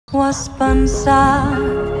Ho has pensat,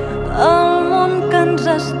 el món que ens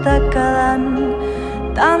està quedant,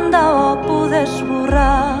 tant de bo poder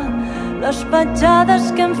esborrar les petjades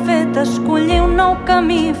que hem fet, escollir un nou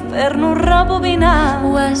camí, fer-nos rebobinar.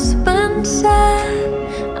 Ho has pensat,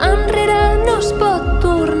 enrere no es pot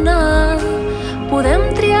tornar, podem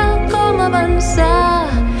triar com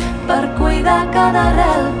avançar, per cuidar cada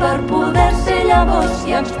arrel, per poder ser llavors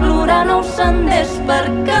i explorar nous senders, per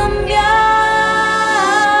canviar.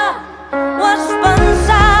 Ho has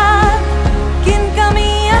pensat, quin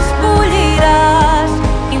camí escolliràs,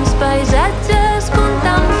 quins paisatges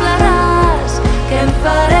contemplaràs, què en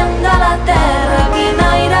farem de la terra, quin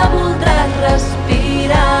aire voldràs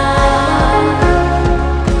respirar.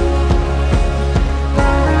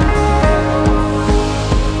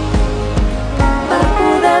 Per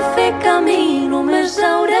poder fer camí només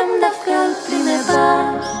haurem de fer el primer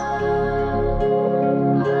pas.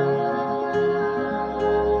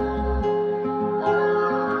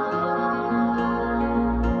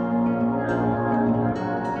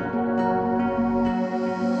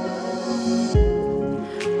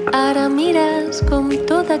 Ara mires com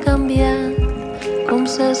tot ha canviat, com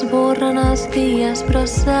s'esborren els dies, però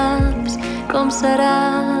saps com serà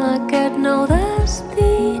aquest nou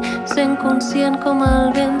destí, sent conscient com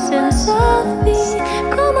el vent sense fi,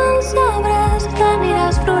 com els arbres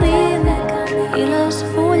t'aniràs florint i les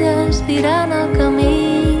fulles diran el camí,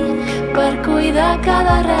 per cuidar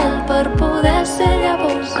cada arrel, per poder ser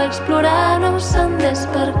llavors, explorar nous senders,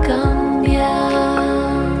 per canviar.